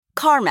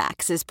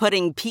CarMax is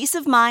putting peace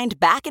of mind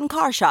back in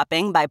car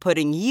shopping by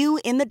putting you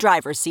in the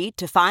driver's seat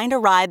to find a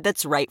ride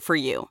that's right for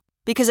you.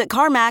 Because at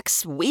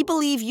CarMax, we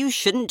believe you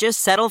shouldn't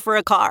just settle for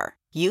a car.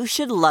 You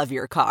should love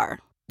your car.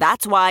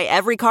 That's why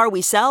every car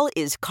we sell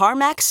is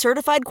CarMax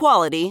certified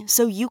quality,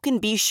 so you can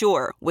be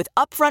sure with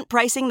upfront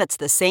pricing that's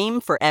the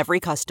same for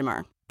every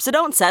customer. So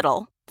don't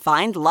settle.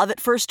 Find love at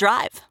first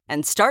drive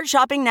and start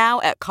shopping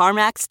now at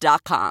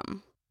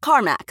CarMax.com.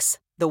 CarMax,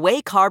 the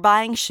way car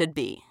buying should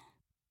be.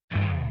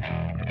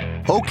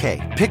 Okay,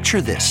 picture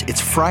this.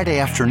 It's Friday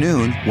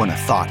afternoon when a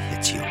thought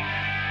hits you.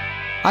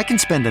 I can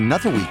spend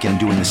another weekend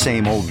doing the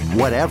same old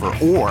whatever,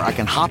 or I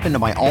can hop into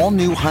my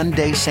all-new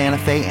Hyundai Santa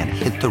Fe and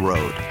hit the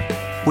road.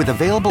 With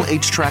available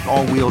H-Track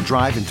all-wheel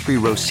drive and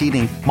 3-row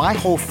seating, my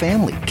whole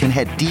family can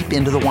head deep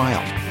into the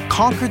wild.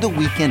 Conquer the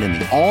weekend in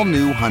the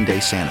all-new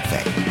Hyundai Santa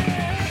Fe.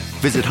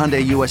 Visit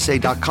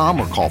HyundaiUSA.com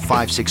or call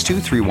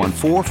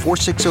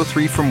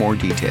 562-314-4603 for more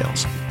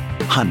details.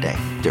 Hyundai,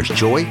 there's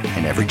joy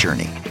in every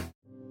journey.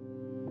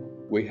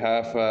 We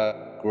have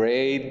a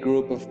great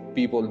group of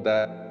people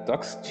that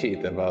talks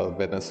shit about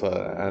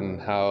Venezuela and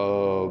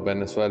how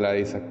Venezuela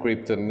is a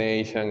crypto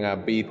nation, a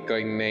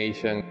Bitcoin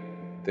nation.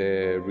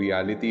 The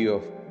reality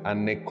of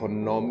an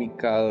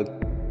economical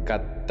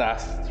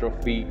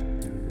catastrophe,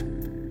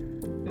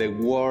 the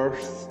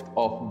worst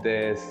of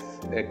the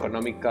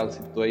economical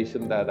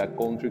situation that a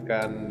country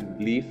can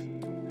live.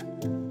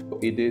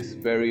 It is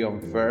very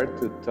unfair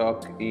to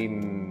talk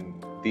in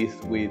this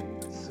with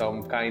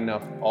some kind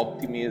of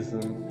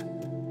optimism.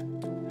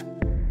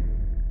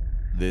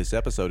 This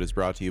episode is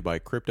brought to you by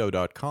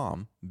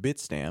Crypto.com,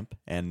 Bitstamp,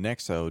 and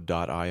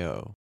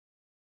Nexo.io.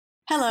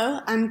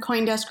 Hello, I'm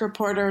CoinDesk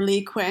reporter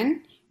Lee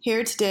Quinn,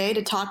 here today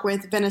to talk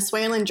with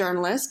Venezuelan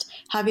journalist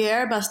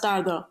Javier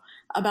Bastardo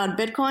about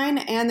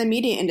Bitcoin and the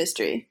media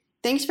industry.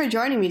 Thanks for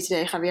joining me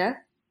today, Javier.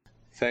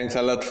 Thanks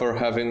a lot for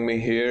having me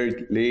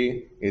here,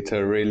 Lee. It's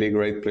a really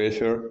great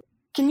pleasure.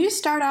 Can you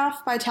start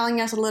off by telling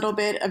us a little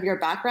bit of your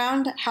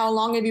background? How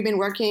long have you been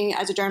working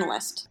as a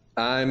journalist?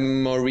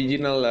 I'm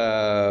original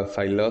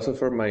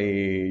philosopher. My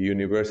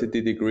university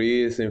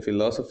degree is in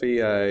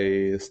philosophy.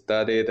 I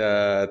studied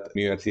at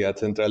Universidad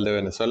Central de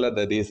Venezuela,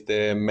 that is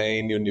the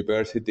main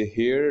university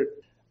here.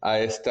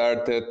 I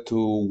started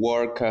to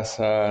work as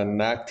an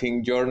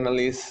acting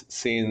journalist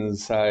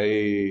since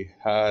I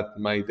had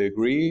my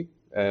degree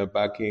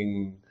back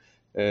in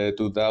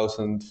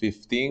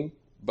 2015.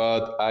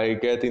 But I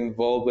get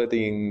involved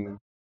in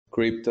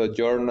crypto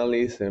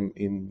journalism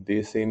in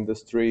this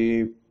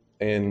industry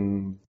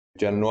in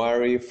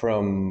January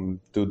from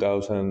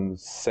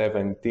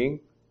 2017,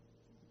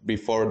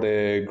 before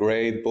the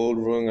great bull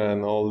run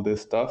and all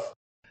this stuff.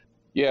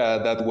 Yeah,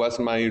 that was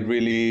my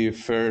really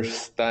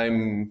first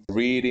time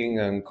reading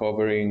and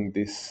covering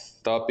this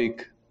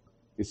topic.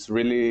 It's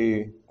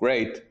really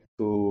great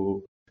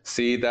to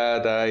see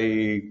that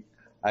I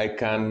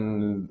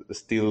can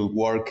still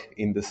work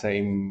in the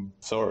same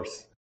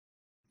source.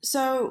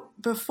 So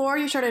before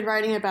you started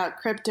writing about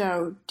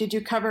crypto, did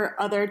you cover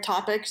other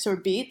topics or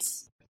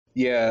beats?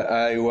 Yeah,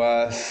 I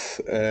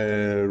was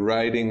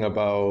writing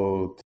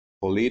about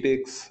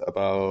politics,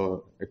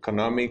 about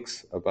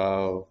economics,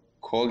 about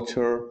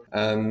culture,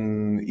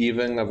 and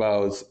even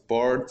about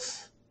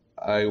sports.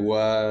 I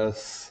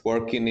was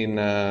working in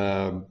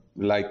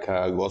like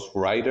a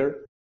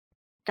ghostwriter.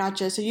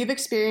 Gotcha. So you've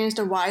experienced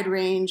a wide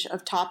range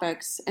of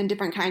topics and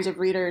different kinds of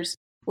readers.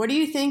 What do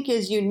you think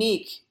is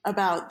unique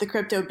about the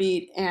crypto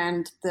beat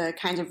and the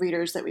kinds of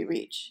readers that we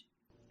reach?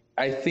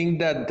 I think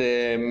that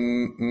the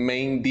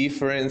main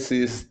difference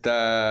is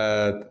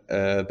that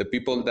the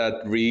people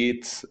that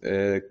read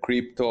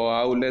crypto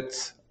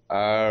outlets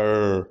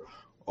are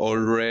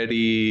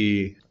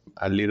already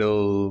a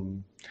little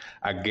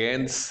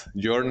against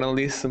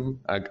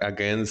journalism,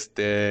 against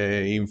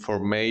the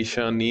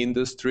information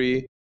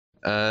industry,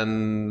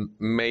 and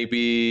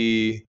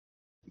maybe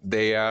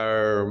they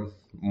are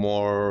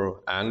more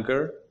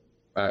angry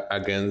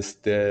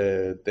against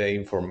the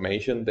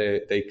information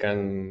they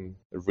can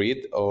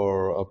read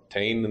or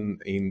obtain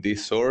in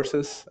these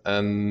sources.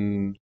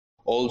 And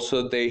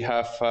also they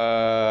have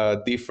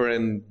a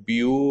different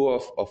view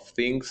of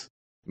things.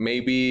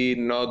 Maybe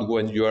not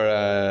when you are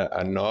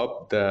a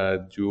noob,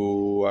 that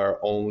you are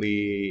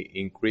only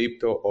in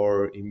crypto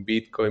or in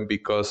Bitcoin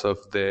because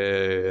of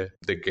the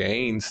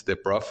gains, the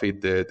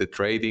profit, the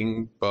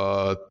trading.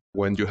 But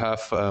when you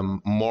have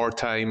more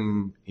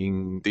time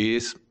in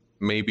this,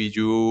 maybe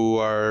you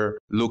are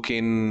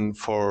looking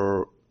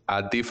for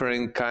a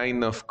different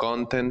kind of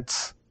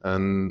content.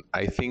 And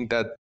I think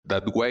that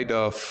way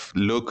of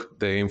look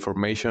the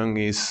information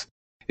is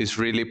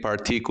really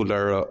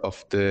particular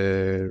of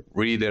the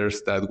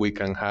readers that we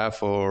can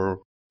have,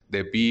 or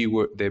the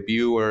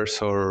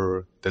viewers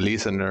or the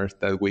listeners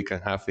that we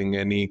can have in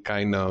any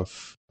kind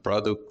of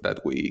product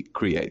that we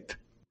create.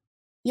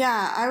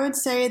 Yeah, I would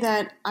say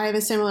that I have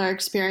a similar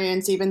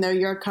experience, even though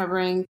you're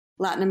covering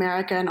Latin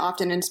America and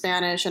often in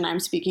Spanish, and I'm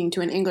speaking to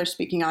an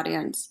English-speaking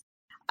audience.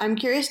 I'm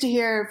curious to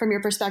hear from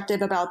your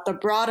perspective about the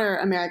broader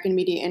American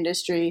media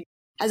industry.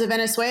 as a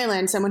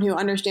Venezuelan, someone who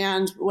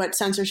understands what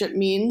censorship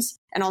means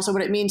and also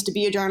what it means to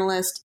be a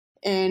journalist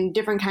in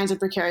different kinds of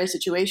precarious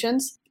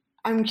situations,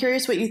 I'm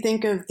curious what you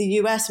think of the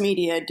US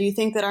media. Do you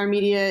think that our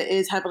media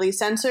is heavily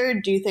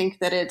censored? Do you think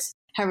that it's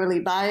heavily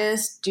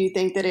biased? Do you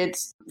think that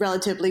it's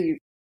relatively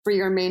free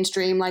or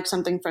mainstream like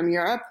something from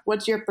Europe?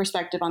 What's your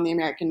perspective on the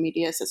American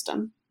media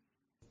system?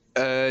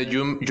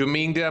 You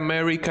mean the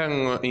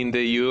American in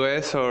the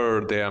US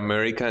or the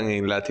American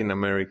in Latin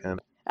America?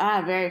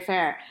 Ah, very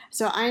fair.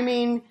 So I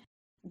mean,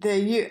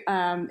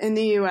 in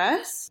the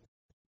US?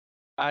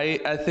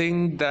 I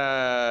think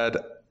that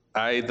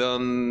I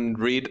don't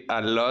read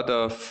a lot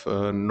of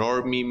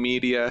normie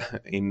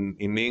media in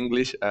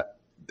English.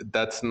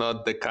 That's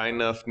not the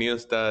kind of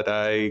news that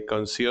I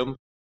consume.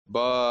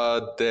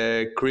 But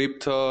the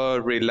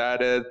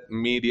crypto-related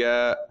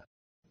media,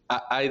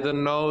 I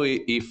don't know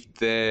if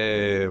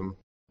the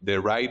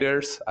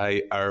writers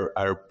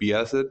are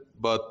biased,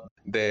 but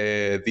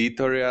the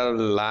editorial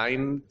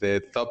line,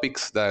 the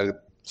topics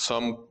that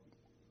some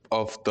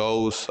of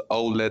those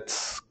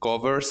outlets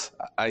covers,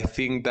 I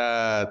think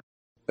that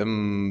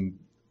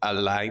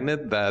aligned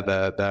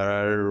that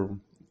are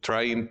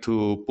trying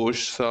to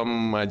push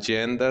some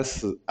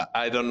agendas.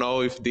 I don't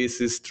know if this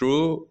is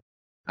true.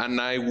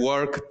 And I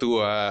work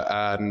to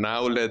an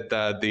outlet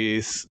that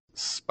is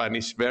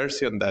Spanish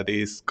version, that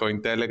is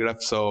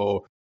Cointelegraph.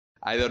 So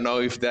I don't know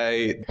if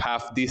they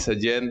have this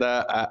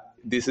agenda.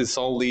 This is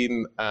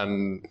only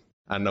an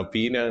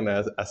opinion,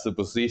 a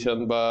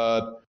supposition,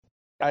 but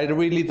I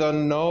really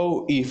don't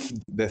know if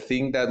the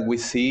thing that we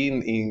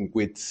see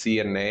with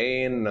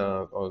CNN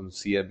on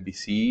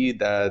CNBC,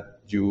 that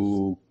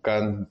you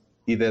can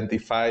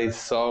identify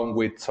some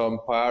with some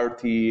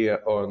party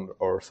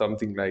or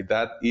something like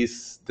that,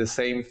 is the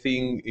same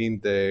thing in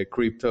the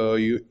crypto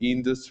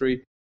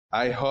industry.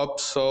 I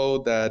hope so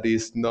that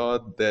is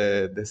not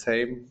the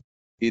same.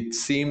 It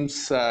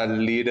seems a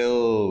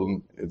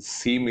little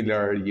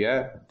similar,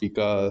 yeah,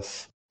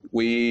 because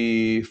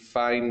we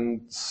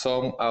find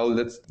some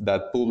outlets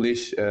that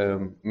publish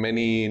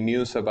many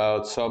news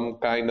about some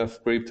kind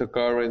of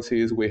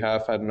cryptocurrencies. We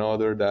have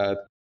another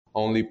that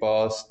only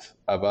post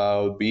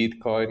about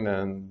Bitcoin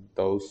and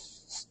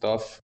those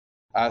stuff.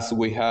 As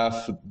we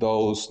have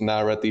those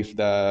narratives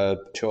that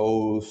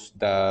shows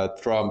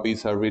that Trump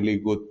is a really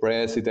good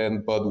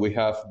president, but we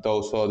have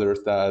those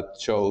others that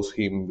shows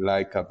him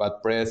like a bad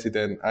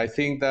president. I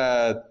think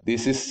that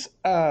this is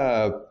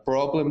a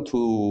problem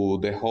to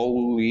the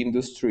whole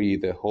industry,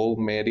 the whole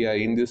media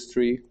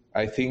industry.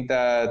 I think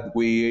that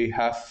we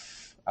have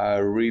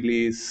a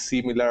really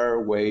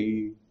similar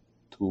way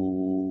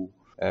to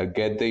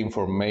get the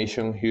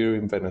information here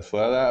in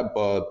Venezuela,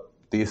 but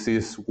this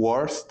is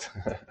worst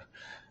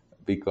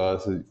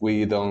because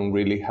we don't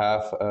really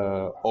have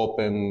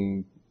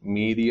open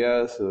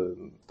media,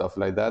 stuff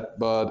like that.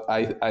 But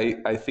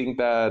I think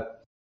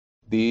that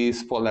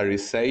this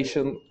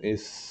polarization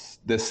is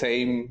the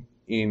same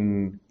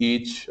in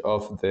each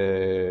of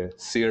the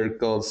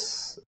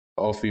circles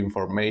of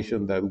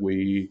information that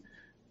we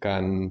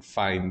can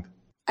find.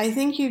 I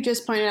think you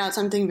just pointed out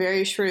something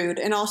very shrewd,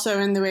 and also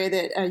in the way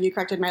that you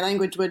corrected my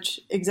language, which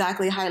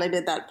exactly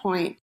highlighted that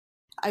point.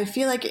 I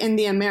feel like in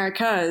the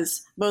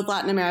Americas, both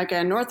Latin America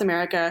and North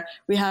America,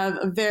 we have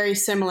a very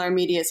similar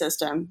media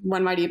system.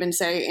 One might even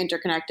say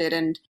interconnected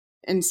and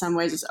in some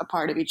ways a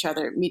part of each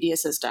other media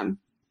system.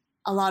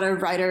 A lot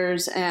of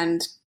writers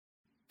and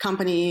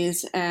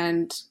companies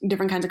and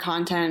different kinds of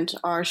content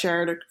are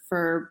shared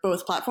for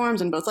both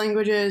platforms in both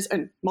languages,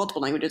 and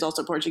multiple languages,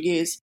 also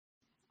Portuguese.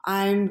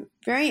 I'm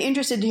very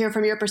interested to hear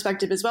from your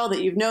perspective as well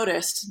that you've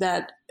noticed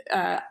that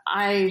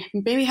I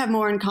maybe have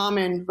more in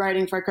common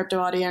writing for a crypto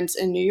audience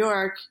in New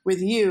York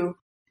with you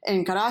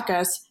in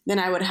Caracas than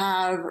I would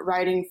have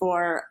writing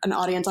for an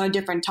audience on a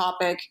different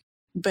topic,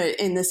 but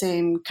in the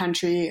same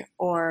country,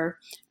 or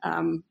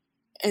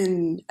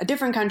in a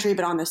different country,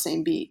 but on the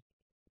same beat.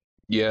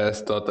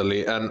 Yes,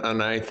 totally.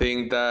 And I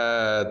think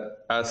that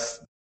as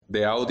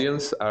the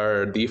audience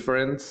are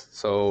different,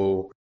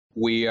 so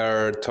we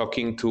are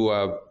talking to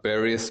a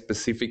very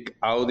specific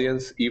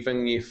audience,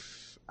 even if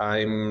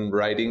I'm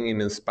writing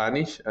in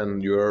Spanish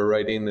and you're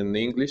writing in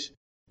English.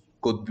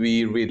 Could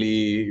be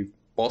really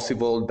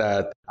possible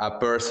that a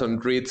person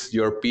reads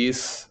your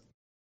piece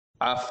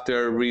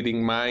after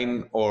reading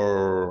mine,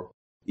 or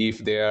if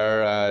they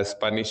are a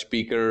Spanish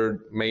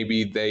speaker,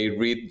 maybe they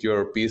read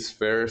your piece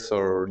first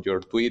or your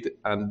tweet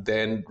and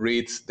then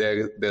reads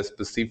the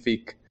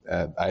specific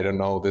I don't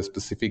know, the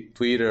specific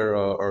Twitter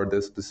or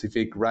the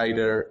specific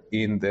writer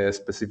in the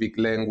specific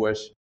language.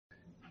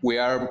 We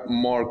are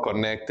more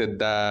connected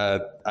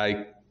that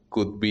I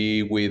could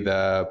be with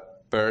a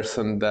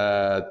person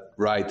that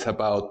writes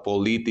about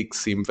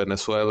politics in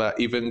Venezuela.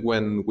 Even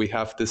when we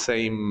have the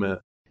same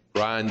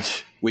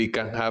branch, we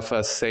can have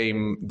the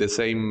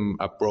same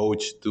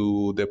approach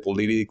to the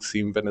politics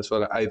in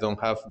Venezuela. I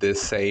don't have the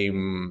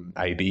same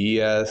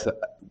ideas.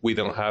 We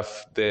don't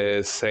have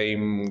the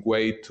same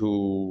way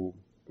to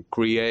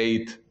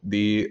create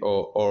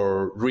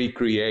or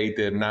recreate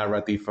the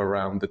narrative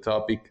around the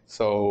topic.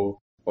 So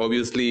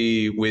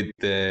obviously with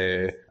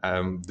the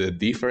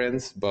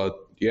difference, but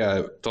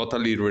yeah,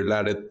 totally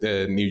related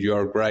New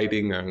York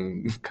writing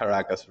and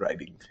Caracas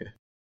writing.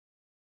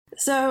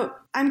 So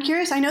I'm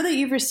curious, I know that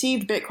you've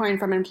received Bitcoin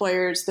from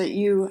employers that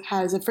you,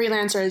 as a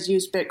freelancer, has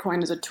used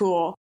Bitcoin as a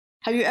tool.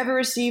 Have you ever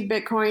received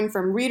Bitcoin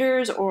from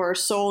readers or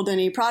sold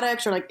any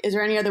products, or is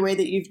there any other way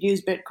that you've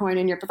used Bitcoin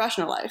in your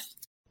professional life?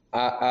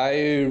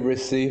 I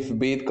received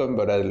Bitcoin,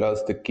 but I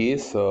lost the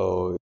keys.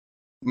 So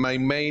my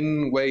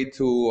main way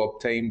to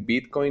obtain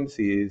Bitcoins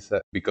is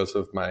because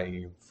of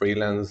my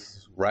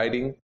freelance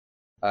writing.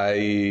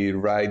 I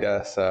write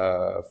as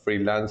a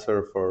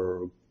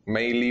freelancer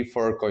mainly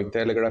for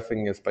Cointelegraph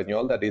en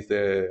Español, that is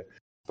the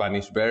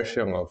Spanish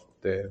version of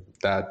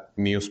that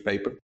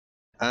newspaper.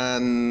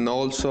 And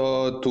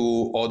also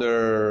to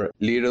other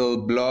little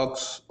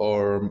blogs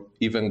or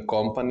even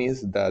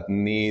companies that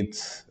need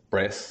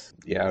press,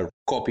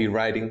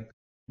 copywriting.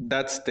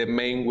 That's the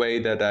main way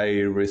that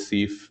I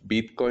receive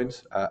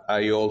Bitcoins.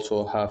 I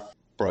also have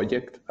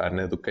an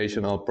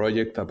educational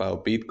project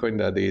about Bitcoin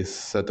that is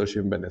Satoshi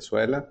in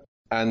Venezuela.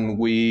 And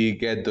we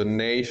get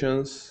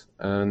donations,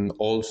 and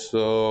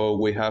also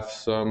we have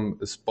some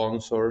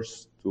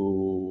sponsors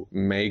to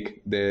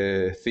make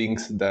the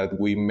things that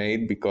we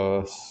made,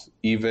 because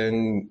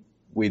even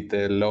with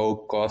the low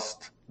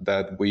cost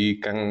that we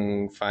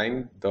can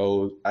find,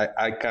 those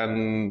I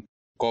can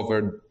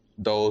cover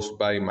those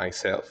by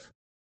myself.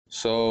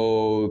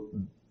 So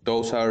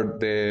those are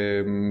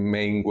the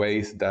main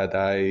ways that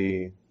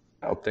I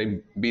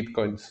obtain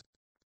Bitcoins.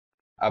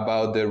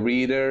 About the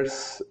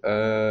readers,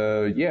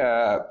 I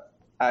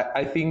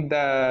think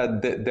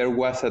that there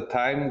was a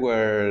time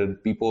where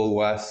people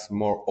was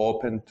more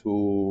open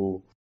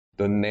to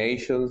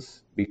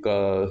donations,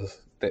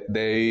 because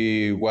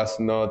they was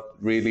not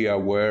really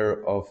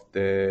aware of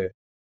the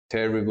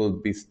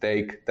terrible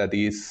mistake that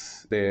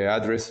is the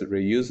address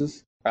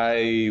reuses.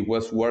 I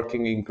was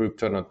working in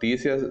Crypto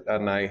Noticias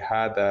and I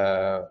had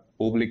a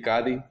public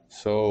ID,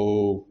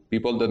 so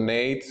people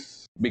donate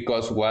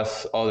because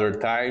was other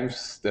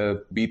times.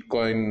 The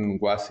Bitcoin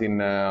was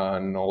in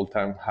an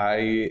all-time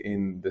high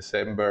in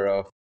December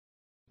of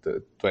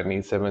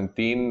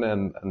 2017,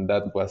 and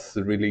that was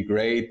really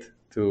great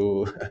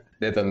to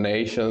the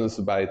donations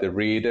by the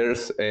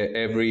readers.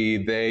 Every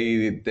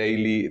day,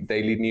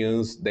 daily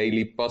news,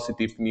 daily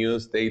positive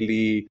news,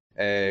 daily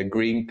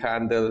green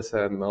candles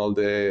and all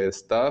the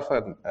stuff.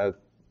 And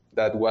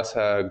that was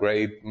a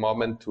great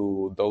moment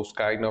to those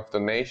kind of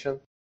donations.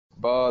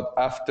 But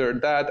after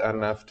that,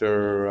 and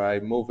after I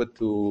moved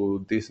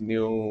to this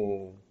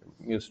new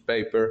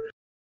newspaper,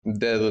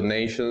 the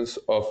donations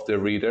of the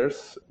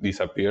readers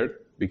disappeared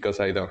because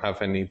I don't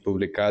have any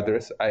public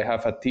address. I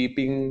have a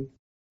tipping,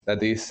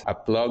 that is a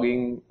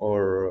plugin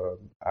or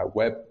a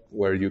web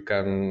where you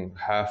can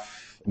have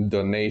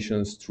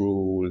donations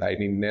through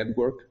Lightning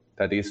Network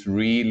that is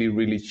really,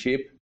 really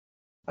cheap.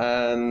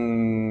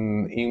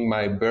 And in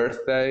my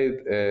birthday,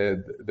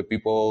 the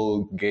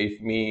people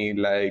gave me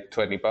like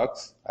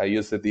 $20. I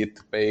used it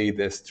to pay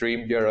the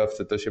stream year of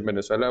Satoshi in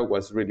Venezuela. It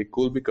was really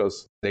cool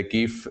because the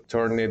gift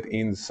turned it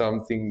in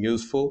something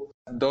useful.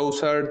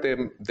 Those are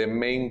the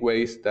main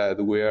ways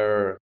that we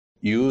are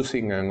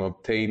using and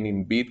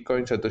obtaining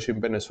Bitcoin. Satoshi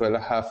in Venezuela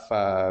have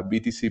a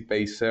BTC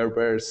Pay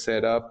server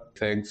set up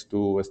thanks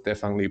to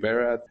Stefan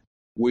Libera.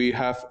 We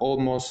have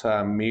almost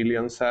 1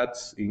 million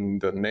sats in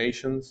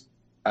donations.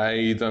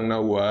 I don't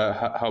know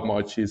how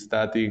much is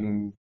that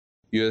in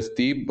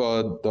USD,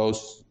 but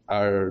those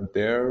are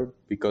there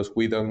because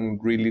we don't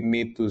really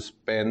need to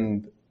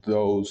spend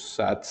those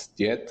sats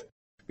yet.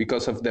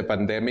 Because of the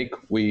pandemic,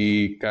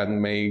 we can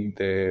make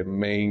the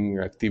main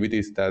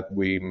activities that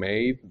we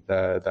made,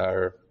 that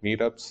are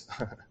meetups.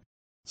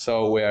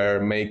 So we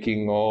are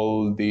making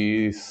all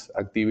these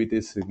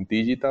activities in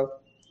digital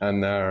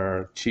and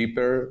are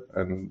cheaper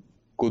and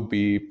could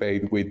be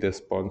paid with the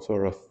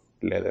sponsor of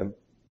Ledem.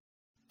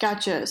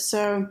 Gotcha.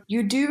 So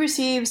you do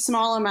receive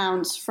small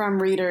amounts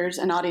from readers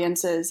and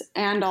audiences,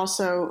 and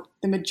also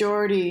the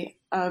majority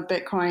of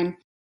Bitcoin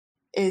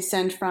is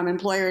sent from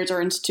employers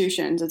or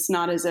institutions. It's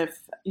not as if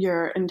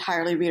you're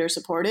entirely reader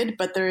supported,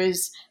 but there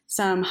is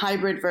some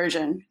hybrid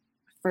version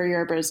for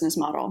your business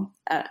model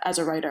as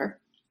a writer.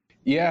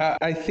 Yeah,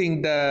 I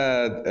think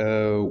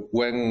that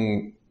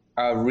when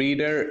a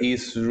reader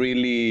is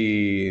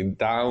really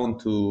down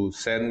to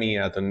send me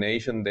a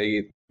donation,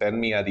 they send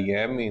me a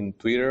DM in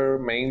Twitter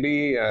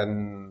mainly,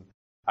 and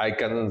I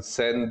can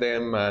send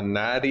them a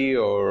natty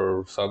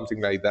or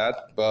something like that.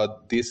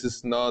 But this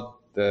is not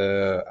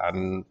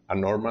a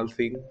normal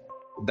thing.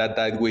 That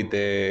died with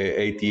the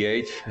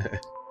ATH.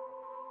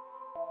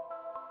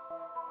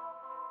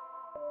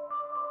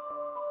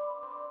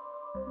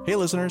 Hey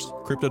listeners,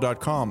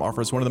 Crypto.com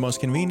offers one of the most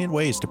convenient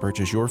ways to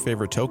purchase your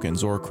favorite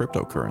tokens or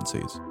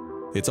cryptocurrencies.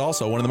 It's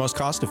also one of the most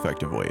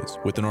cost-effective ways,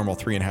 with the normal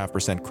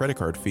 3.5% credit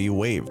card fee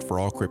waived for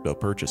all crypto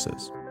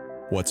purchases.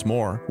 What's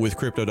more, with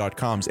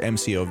Crypto.com's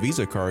MCO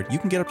Visa card, you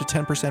can get up to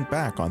 10%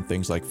 back on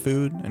things like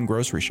food and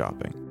grocery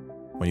shopping.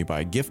 When you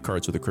buy gift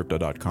cards with the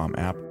Crypto.com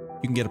app,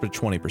 you can get up to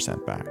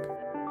 20% back.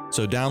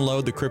 So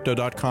download the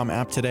Crypto.com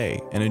app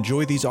today and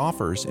enjoy these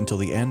offers until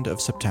the end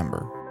of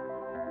September.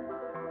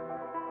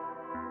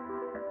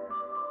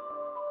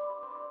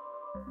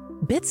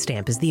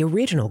 Bitstamp is the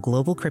original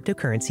global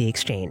cryptocurrency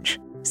exchange.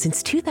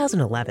 Since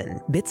 2011,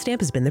 Bitstamp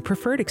has been the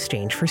preferred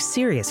exchange for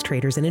serious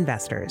traders and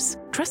investors,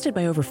 trusted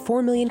by over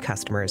 4 million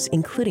customers,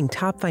 including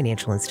top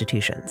financial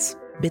institutions.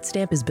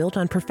 Bitstamp is built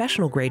on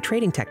professional-grade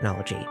trading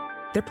technology.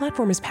 Their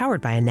platform is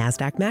powered by a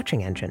NASDAQ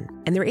matching engine,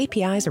 and their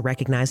APIs are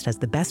recognized as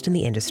the best in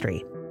the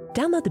industry.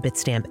 Download the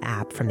Bitstamp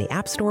app from the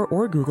App Store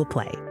or Google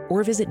Play,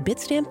 or visit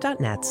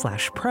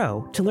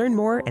bitstamp.net/pro to learn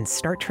more and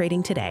start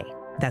trading today.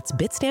 That's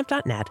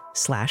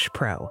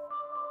bitstamp.net/pro.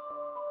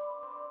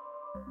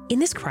 In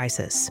this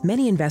crisis,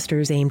 many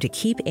investors aim to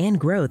keep and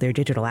grow their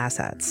digital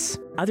assets.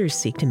 Others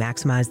seek to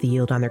maximize the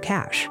yield on their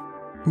cash.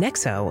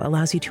 Nexo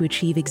allows you to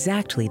achieve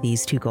exactly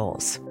these two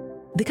goals.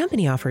 The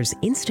company offers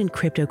instant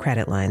crypto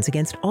credit lines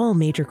against all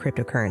major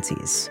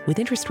cryptocurrencies, with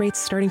interest rates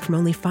starting from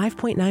only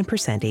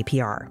 5.9%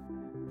 APR.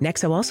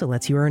 Nexo also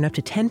lets you earn up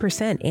to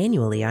 10%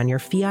 annually on your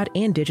fiat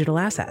and digital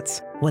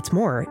assets. What's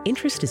more,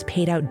 interest is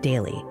paid out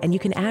daily, and you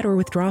can add or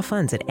withdraw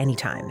funds at any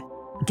time.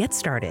 Get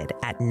started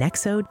at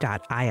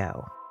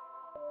nexo.io.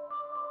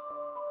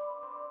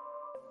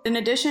 In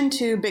addition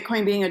to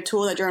Bitcoin being a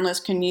tool that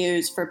journalists can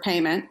use for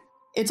payment,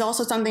 it's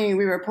also something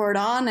we report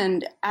on,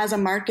 and as a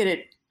market,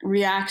 it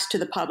reacts to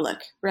the public,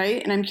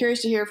 right? And I'm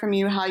curious to hear from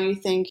you how you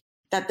think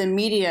that the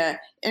media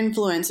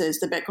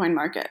influences the Bitcoin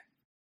market.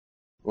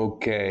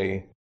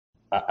 Okay.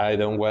 I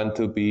don't want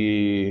to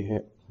be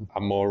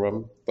a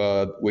moron,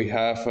 but we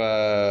have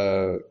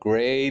a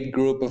great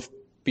group of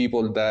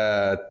people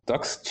that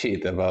talks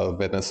shit about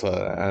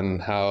Venezuela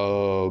and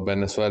how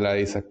Venezuela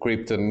is a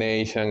crypto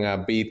nation, a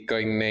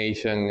Bitcoin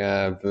nation,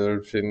 a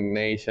Virgin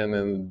nation,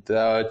 and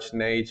Dutch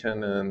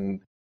nation.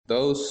 And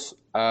those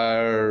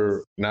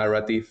are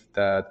narratives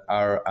that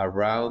are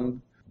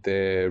around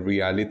the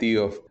reality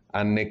of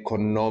an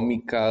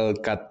economical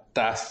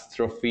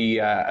catastrophe,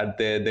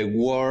 the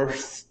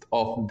worst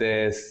of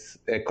this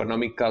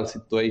economical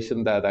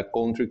situation that a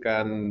country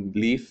can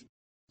live.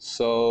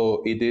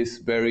 So it is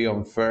very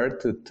unfair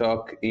to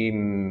talk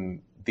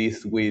in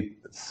this with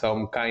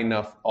some kind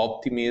of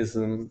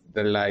optimism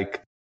that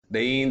like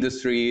the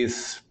industry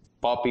is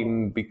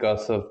popping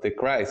because of the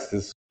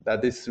crisis.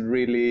 That is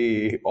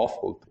really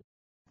awful.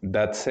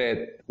 That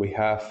said, we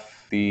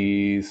have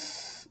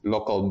these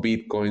local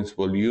Bitcoins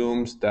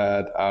volumes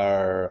that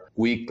are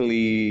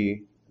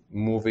weekly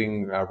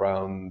moving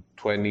around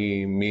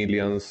 $20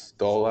 million.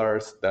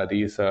 That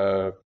is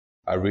a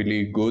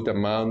really good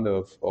amount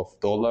of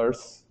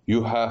dollars.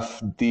 You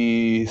have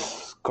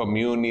these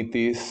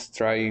communities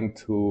trying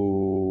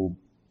to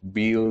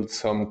build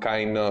some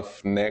kind of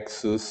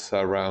nexus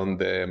around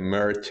the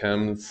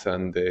merchants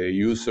and the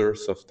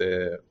users of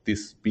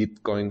these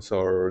Bitcoins,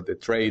 or the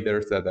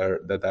traders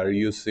that are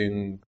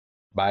using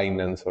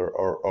Binance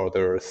or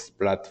other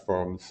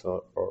platforms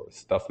or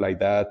stuff like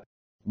that.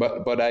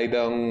 But I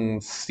don't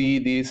see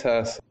this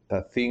as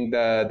a thing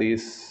that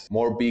is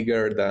more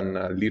bigger than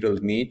a little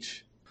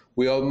niche.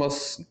 We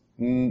almost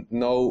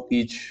know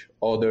each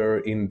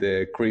other in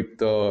the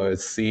crypto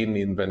scene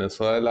in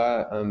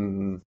Venezuela,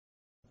 and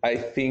I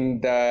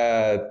think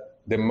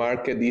that the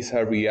market is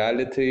a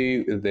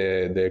reality.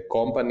 The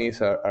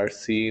companies are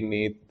seeing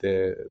it.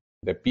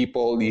 The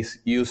people is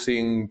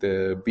using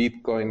the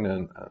Bitcoin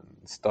and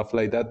stuff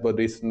like that, but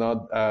it's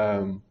not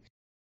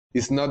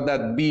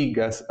that big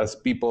as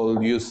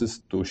people uses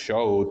to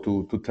show,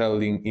 to tell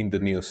in the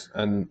news.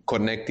 And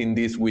connecting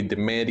this with the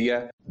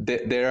media,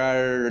 there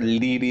are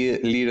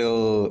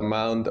little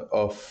amount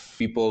of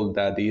people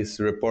that is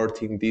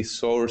reporting this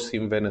source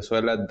in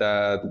Venezuela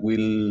that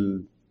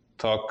will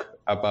talk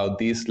about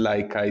this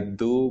like I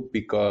do,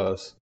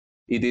 because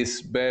it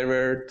is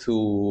better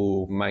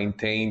to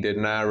maintain the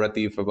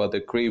narrative about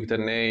the crypto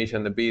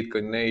nation, the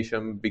Bitcoin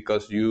nation,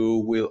 because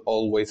you will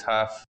always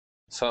have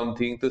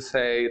something to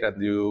say, that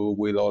you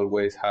will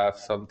always have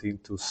something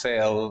to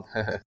sell,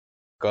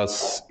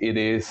 because it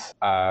is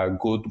a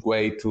good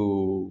way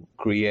to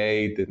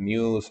create the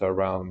news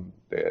around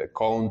the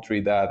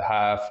country that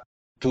have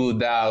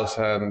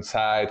 2,000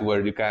 sites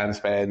where you can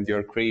spend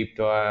your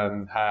crypto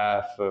and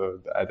have,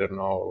 I don't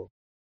know.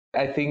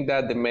 I think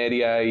that the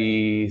media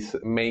is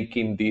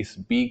making this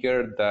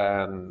bigger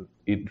than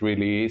it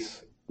really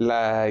is.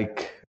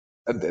 Like,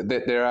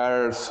 there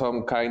are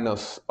some kind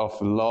of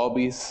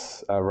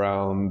lobbies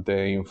around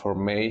the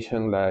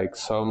information, like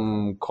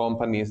some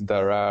companies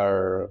that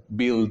are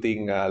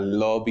building a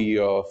lobby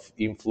of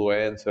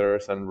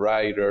influencers and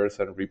writers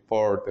and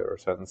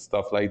reporters and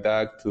stuff like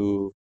that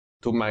to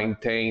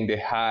maintain the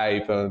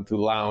hype and to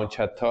launch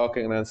a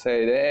token and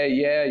say, hey,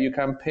 yeah, you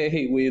can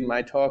pay with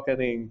my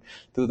token in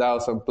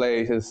 2,000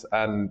 places.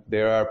 And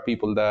there are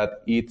people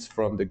that eat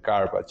from the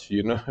garbage,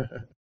 you know?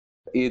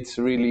 It's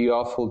really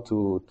awful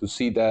to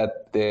see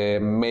that the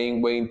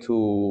main way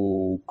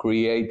to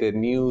create the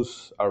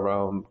news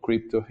around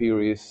crypto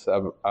here is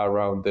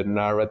around the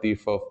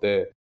narrative of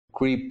the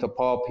crypto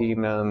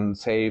popping and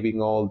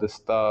saving all the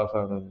stuff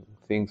and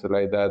things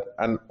like that.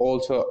 And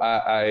also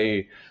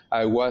I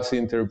was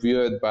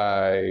interviewed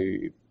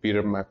by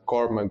Peter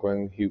McCormack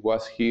when he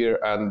was here,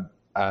 and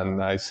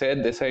I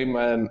said the same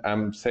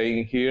I'm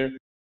saying here,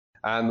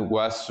 and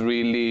was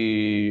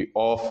really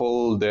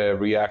awful the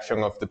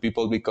reaction of the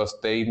people, because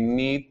they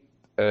need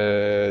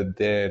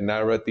the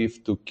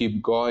narrative to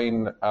keep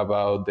going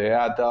about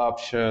the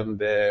adoption,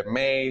 the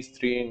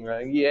mainstream,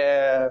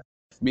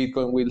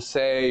 Bitcoin will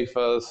save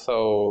us.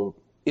 So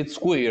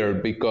it's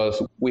weird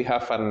because we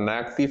have an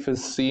active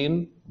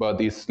scene,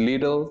 but it's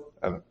little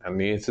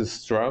and it's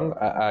strong.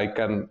 I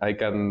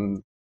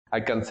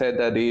can say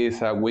that it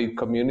is a weak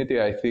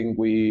community. I think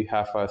we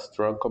have a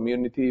strong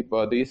community,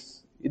 but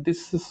it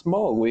is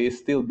small. We're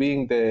still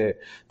being the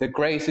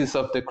crazies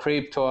of the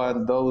crypto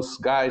and those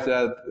guys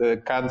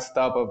that can't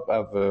stop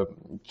of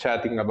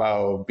chatting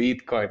about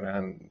Bitcoin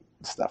and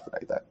stuff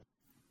like that.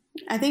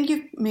 I think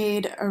you've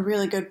made a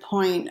really good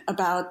point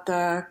about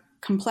the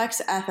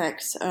complex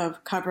ethics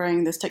of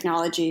covering this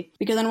technology.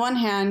 Because on one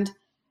hand,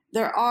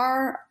 there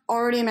are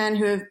already men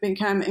who have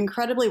become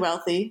incredibly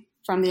wealthy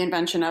from the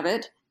invention of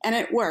it, and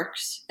it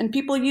works, and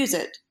people use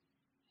it.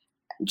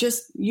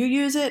 Just you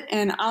use it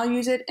and I'll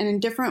use it, and in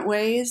different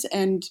ways,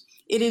 and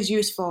it is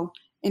useful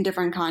in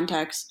different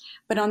contexts.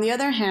 But on the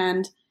other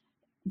hand,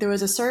 there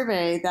was a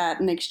survey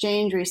that an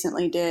exchange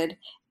recently did,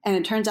 and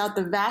it turns out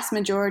the vast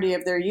majority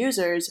of their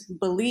users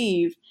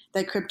believe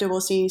that crypto will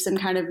see some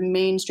kind of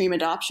mainstream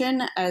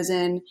adoption, as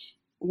in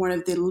one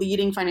of the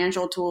leading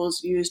financial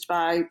tools used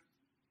by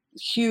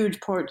huge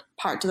parts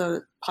of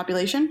the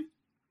population.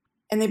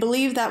 And they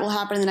believe that will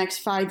happen in the next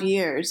 5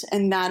 years,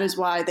 and that is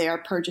why they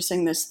are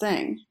purchasing this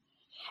thing.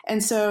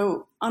 And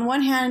so on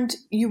one hand,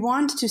 you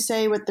want to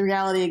say what the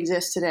reality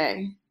exists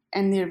today,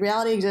 and the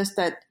reality exists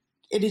that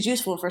it is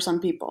useful for some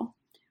people.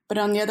 But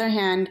on the other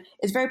hand,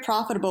 it's very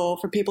profitable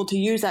for people to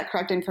use that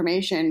correct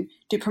information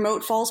to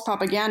promote false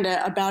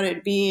propaganda about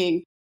it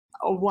being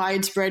a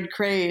widespread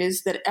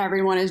craze that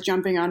everyone is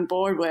jumping on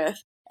board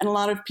with. And a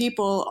lot of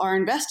people are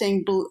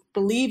investing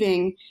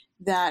believing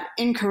that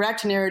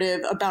incorrect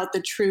narrative about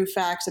the true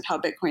facts of how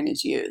Bitcoin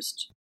is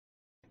used.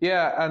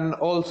 Yeah, and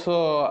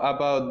also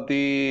about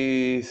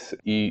this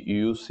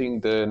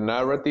using the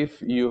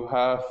narrative, you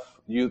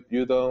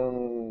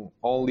don't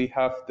only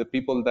have the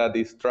people that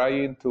is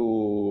trying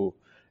to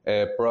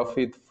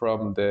profit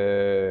from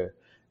the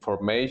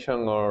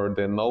information or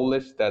the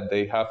knowledge that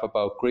they have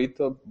about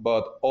crypto,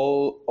 but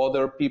all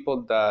other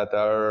people that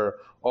are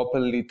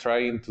openly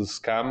trying to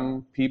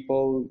scam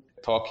people,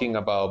 talking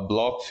about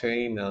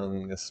blockchain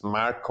and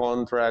smart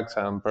contracts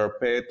and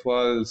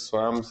perpetual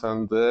swamps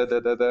and da.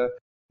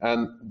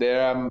 And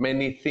there are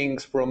many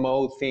things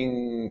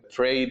promoting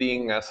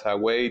trading as a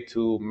way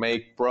to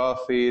make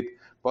profit.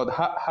 But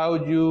how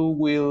you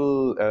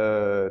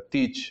will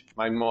teach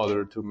my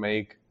mother to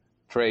make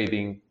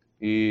trading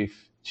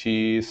if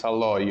she is a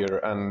lawyer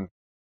and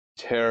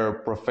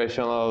her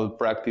professional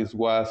practice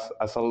was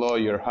as a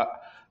lawyer?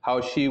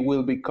 How she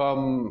will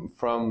become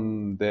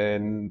from the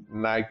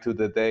night to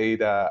the day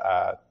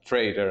a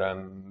trader?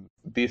 And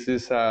this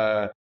is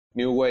a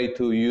new way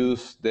to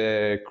use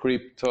the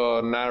crypto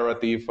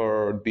narrative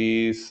or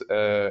this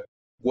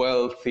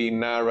wealthy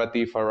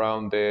narrative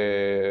around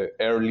the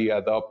early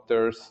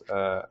adopters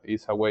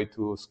is a way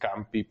to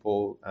scam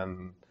people.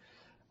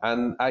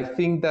 And I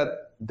think that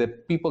the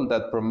people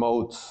that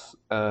promotes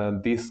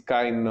this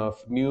kind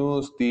of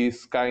news,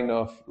 this kind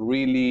of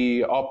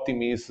really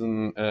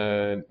optimism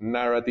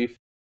narrative,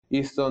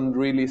 isn't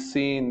really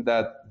seeing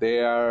that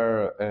they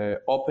are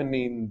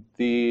opening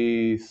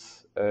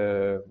this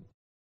the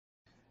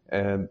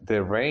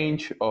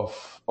range of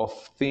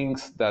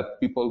things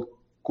that people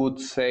could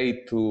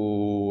say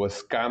to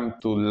scam,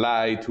 to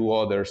lie to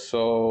others.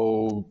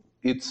 So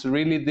it's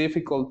really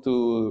difficult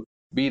to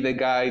be the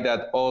guy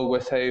that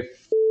always say,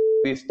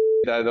 this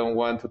I don't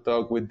want to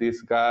talk with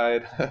this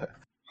guy.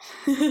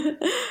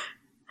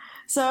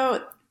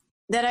 So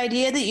that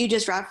idea that you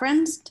just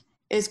referenced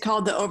is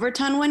called the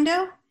Overton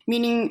window,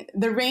 meaning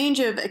the range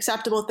of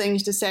acceptable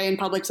things to say in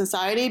public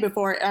society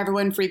before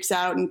everyone freaks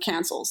out and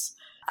cancels.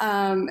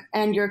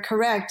 And you're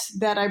correct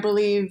that I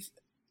believe,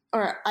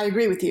 or I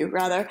agree with you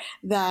rather,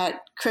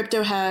 that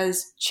crypto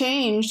has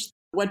changed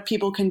what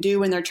people can do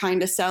when they're trying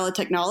to sell a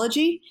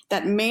technology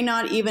that may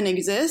not even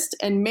exist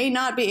and may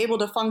not be able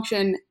to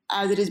function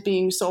as it is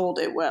being sold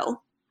it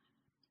will.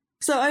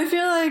 So I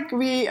feel like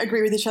we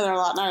agree with each other a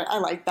lot, and I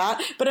like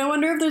that. But I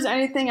wonder if there's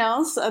anything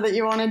else that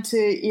you wanted to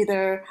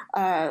either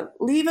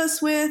leave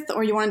us with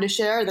or you wanted to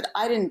share that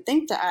I didn't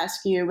think to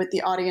ask you with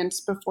the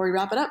audience before we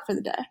wrap it up for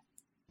the day.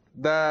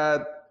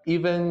 That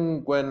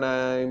even when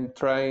I'm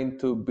trying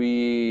to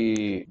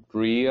be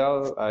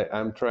real,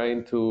 I'm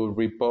trying to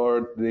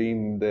report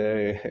in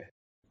the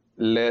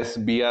less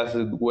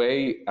biased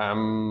way.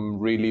 I'm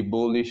really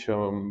bullish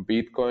on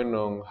Bitcoin,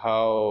 on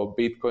how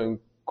Bitcoin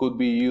could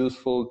be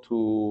useful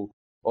to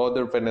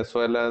other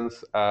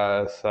Venezuelans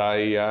as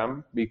I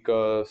am,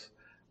 because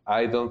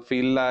I don't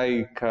feel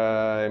like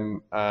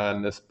I'm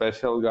a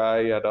special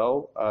guy at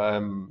all.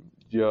 I'm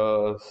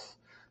just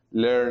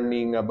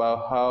learning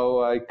about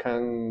how I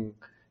can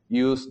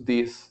use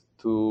this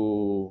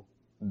to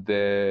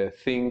the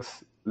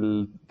things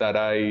that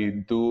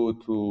I do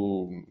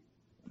to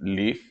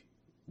live,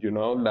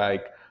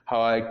 like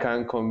how I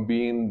can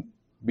combine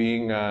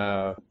being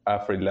a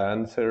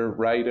freelancer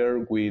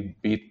writer with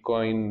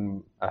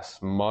Bitcoin as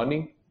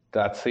money.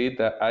 That's it.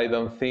 I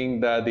don't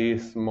think that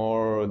is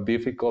more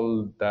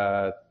difficult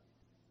that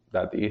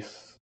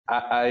is.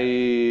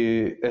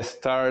 I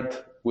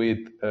start with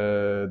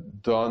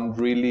don't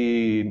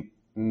really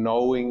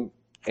knowing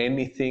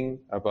anything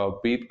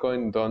about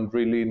Bitcoin, don't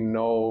really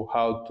know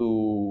how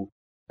to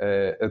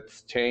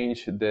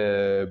exchange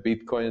the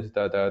Bitcoins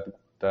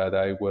that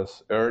I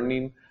was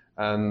earning.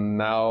 And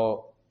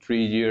now,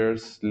 3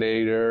 years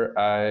later,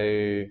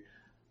 I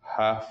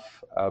have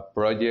a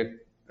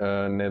project,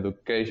 an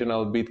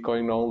educational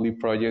Bitcoin-only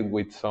project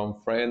with some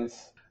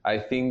friends. I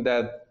think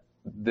that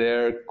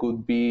there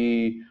could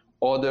be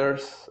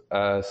others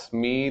as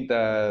me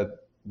that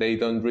they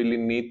don't really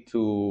need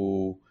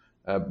to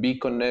be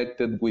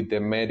connected with the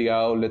media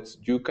outlets.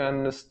 You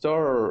can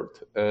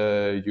start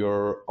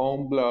your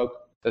own blog,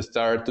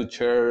 start to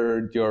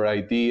share your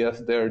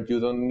ideas there. You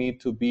don't need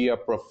to be a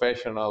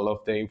professional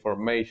of the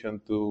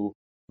information to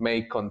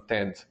make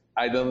content.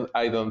 I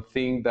don't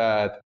think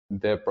that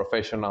the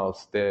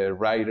professionals, the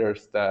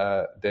writers,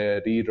 the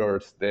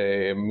editors,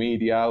 the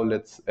media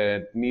outlets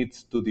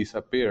needs to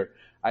disappear.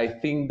 I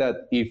think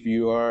that if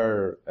you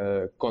are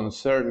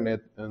concerned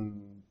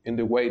in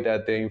the way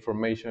that the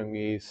information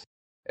is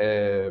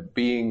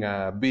being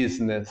a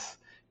business,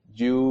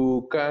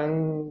 you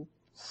can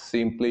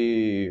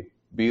simply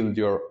build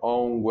your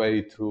own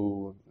way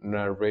to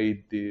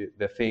narrate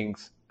the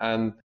things.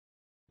 And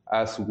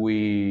as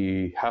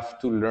we have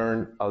to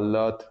learn a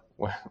lot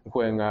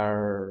when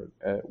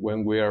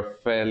we are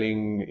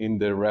falling in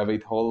the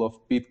rabbit hole of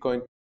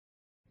Bitcoin,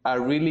 a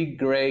really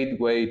great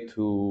way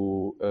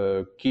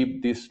to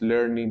keep this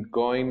learning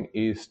going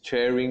is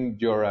sharing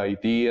your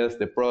ideas,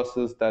 the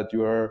process that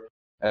you are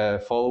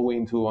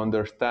following to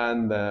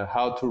understand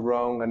how to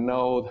run a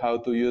node, how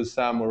to use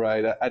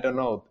Samurai, I don't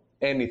know,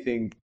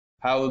 anything,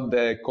 how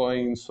the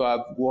coin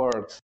swap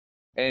works,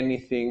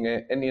 anything,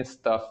 any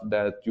stuff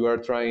that you are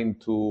trying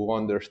to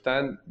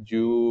understand,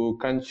 you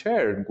can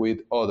share with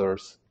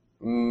others.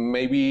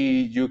 Maybe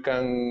you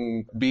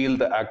can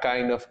build a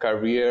kind of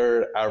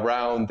career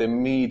around the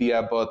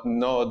media, but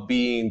not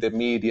be in the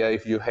media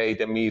if you hate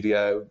the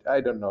media. I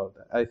don't know.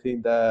 I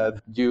think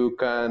that you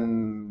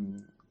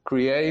can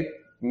create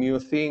new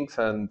things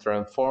and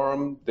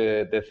transform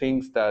the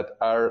things that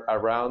are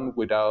around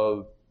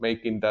without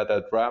making that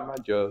a drama.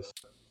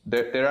 Just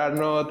there are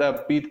not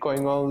a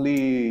Bitcoin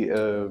only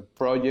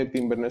project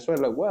in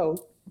Venezuela. Well,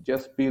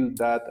 just build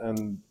that,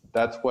 and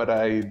that's what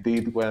I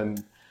did when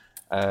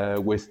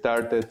we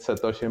started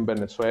Satoshi in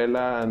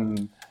Venezuela,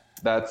 and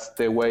that's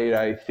the way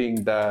I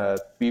think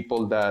that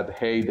people that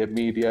hate the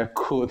media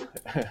could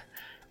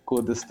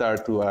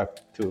start to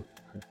act too.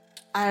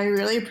 I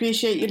really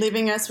appreciate you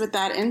leaving us with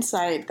that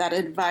insight, that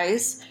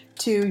advice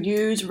to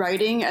use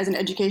writing as an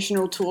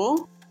educational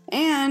tool.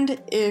 And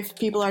if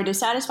people are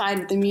dissatisfied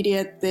with the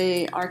media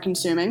they are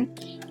consuming,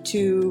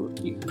 to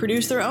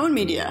produce their own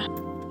media.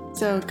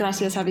 So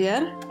gracias,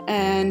 Javier.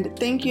 And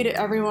thank you to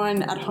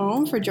everyone at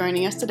home for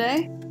joining us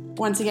today.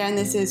 Once again,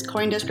 this is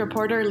CoinDesk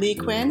reporter Lee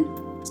Quinn.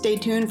 Stay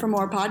tuned for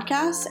more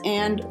podcasts,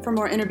 and for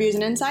more interviews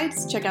and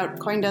insights, check out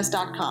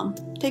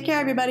CoinDesk.com. Take care,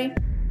 everybody.